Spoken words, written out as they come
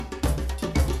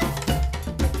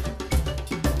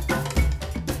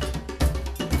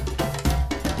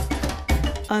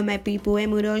All my people,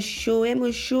 emo show the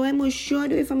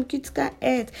way from Critical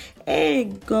Health. Hey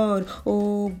God,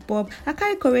 oh Bob, I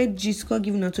carry correct gist called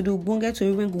giving out to the Ubonga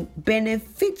story when go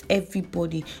benefit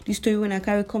everybody. This story when I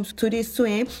carry comes today, so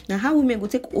now how women go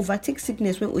overtake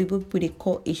sickness when we people they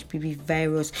call HPV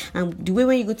virus, and the way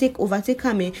when you go overtake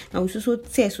them, and we also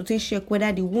test to check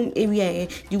whether the womb area,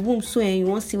 the womb so you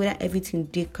want to see whether everything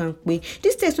they can be.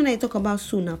 This test when I talk about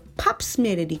soon now, pap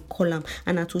smear that they call them,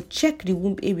 and now to check the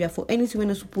womb area for anything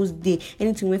when supposed they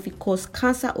anything when it cause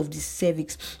cancer of the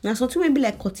cervix. Now something when be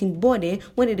like cutting board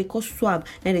when they call swab,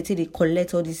 and they say they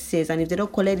collect all these cells, and if they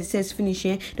don't collect the cells finish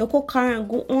they'll call carry and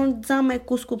go under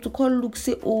microscope to call look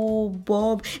say, oh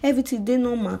Bob, everything they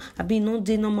normal, I be not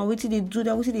they normal, what they do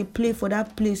that, what they play for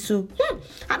that place. So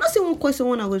I don't say one question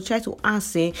one I will try to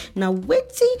answer. Now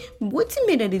waiting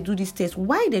made that they do this test,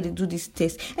 why did they do this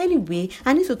test? Anyway,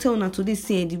 I need to tell now today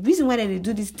say the reason why they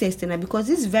do this test and because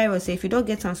this virus, if you don't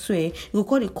get answer, you will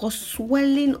call it cause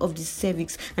swelling of the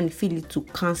cervix and it lead to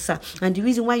cancer. And the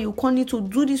reason why you need to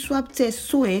do this swab test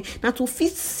so now to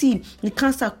fit see the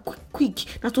cancer quick,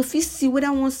 now to fit see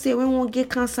whether one say when one get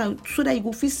cancer, so that you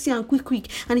go fit see and quick,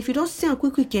 and if you don't see and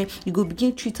quick you go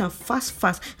begin treat and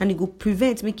fast, and it go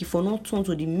prevent make it for not turn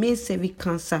to the main cervix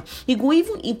cancer. It go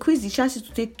even increase the chances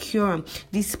to take cure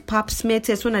this pap smear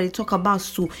test when I talk about,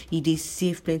 so it dey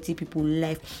save plenty people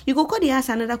life. You go call the ask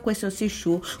another question, say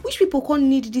show which people can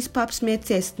need this pap smear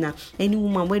test now. Any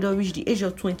woman wey don reach the age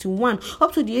of 21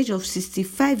 up to the age of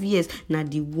 65 years, now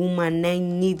the woman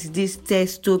needs this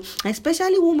test too.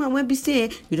 Especially woman when be say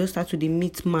you don't start to the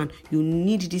meet man, you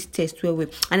need this test well.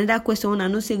 Another question when I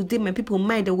know say they my people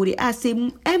mind they would ask say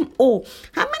MO,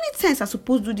 how many times I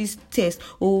supposed to do this test?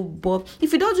 Oh Bob,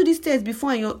 if you don't do this test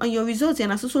before and your results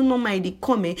and as also normal they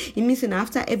come it means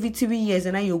after every 3 years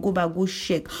and now you go back go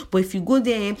check. But if you go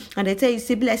there and they tell you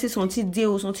say be like say something there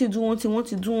or something do one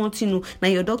thing, now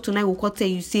your doctor now will call tell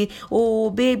you say,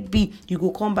 oh baby, you go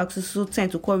come back to so time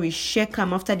to call recheck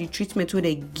them after the treatment where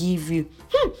they give you.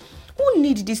 Who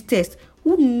need this test?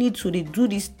 Who need to do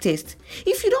this test?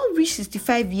 If you don't reach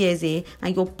 65 years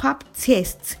and your pap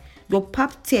test,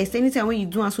 anytime when you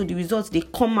do and so the results they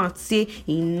come out say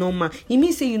in normal, it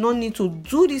means say you don't need to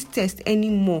do this test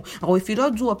anymore. Or if you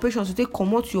don't do operations to take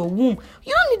come out your womb,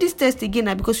 you don't need this test again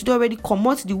now because you don't already come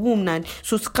out the womb now,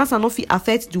 so cancer not fit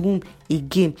affect the womb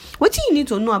again. What do you need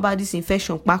to know about this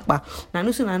infection, Papa? Now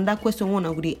no another question one I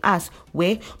would ask,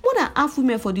 where more than half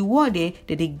women for the world that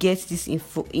they get this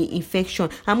infection,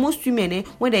 and most women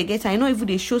when they get, I know even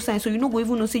they show signs, so you know go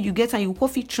even know say you get and you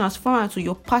coffee transfer to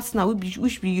your partner,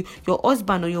 which be your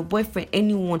husband or your boyfriend,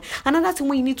 anyone. Another thing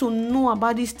when you need to know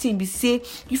about this thing be say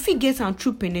you fit get am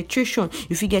through penetration,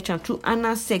 you fit get am through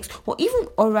anal sex or even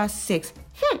oral sex.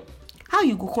 How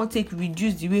you go take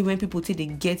reduce the way when people say they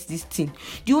get this thing?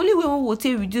 The only way one will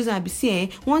take reduce and be say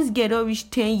once get or reach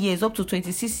 10 years up to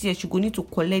 26 years, you go need to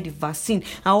collect the vaccine.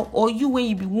 Or you when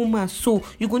you be woman, so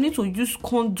you go need to use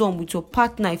condom with your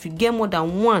partner if you get more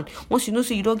than one. Once you know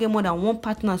say you don't get more than one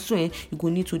partner, so you go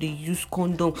need to use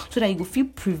condom so that you go feel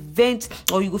prevent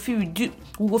or you go feel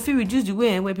reduce the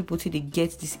way when people say they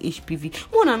get this HPV.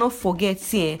 More than not forget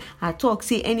say I talk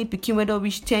say any pikin when don't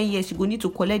reach 10 years, you go need to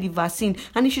collect the vaccine,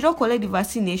 and if you don't collect the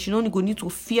vaccine, you don't go need to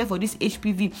fear for this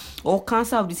HPV or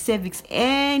cancer of the cervix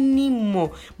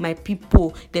anymore. My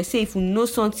people, they say if you know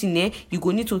something, you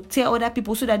go need to tell other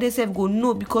people so that they self go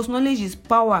know, because knowledge is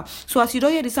power. So as you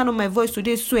don't hear the sound of my voice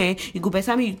today, so you go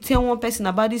better me you tell one person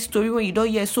about this story when you don't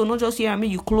hear, so not just hear me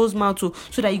you close mouth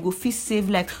so that you go fit save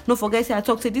life. Don't forget say I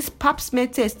talk say this pap smear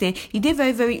test it is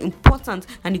very very important,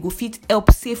 and it go fit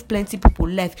help save plenty people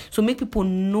life. So make people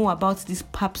know about this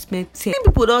pap smear test. Many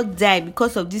people don't die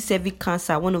because of this cervix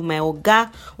cancer. One of my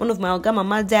oga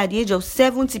mama died at the age of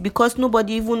 70 because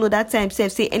nobody even know that time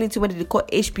say anything what they call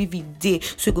HPV day.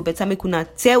 So you go better make una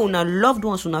tell una loved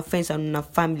ones, una friends and una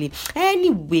family.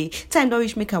 Anyway, time don't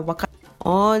reach make a waka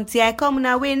until I come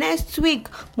on way next week.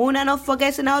 Mona not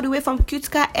forgetting all the way from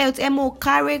Critical Health, MO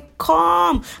carry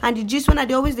come, and the gist when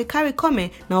they always they carry come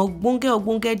now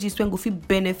bonge gist when go fit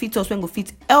benefit us, when go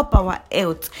fit help our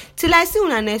health. Till I see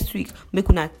una next week, make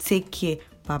una take care.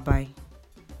 Bye bye.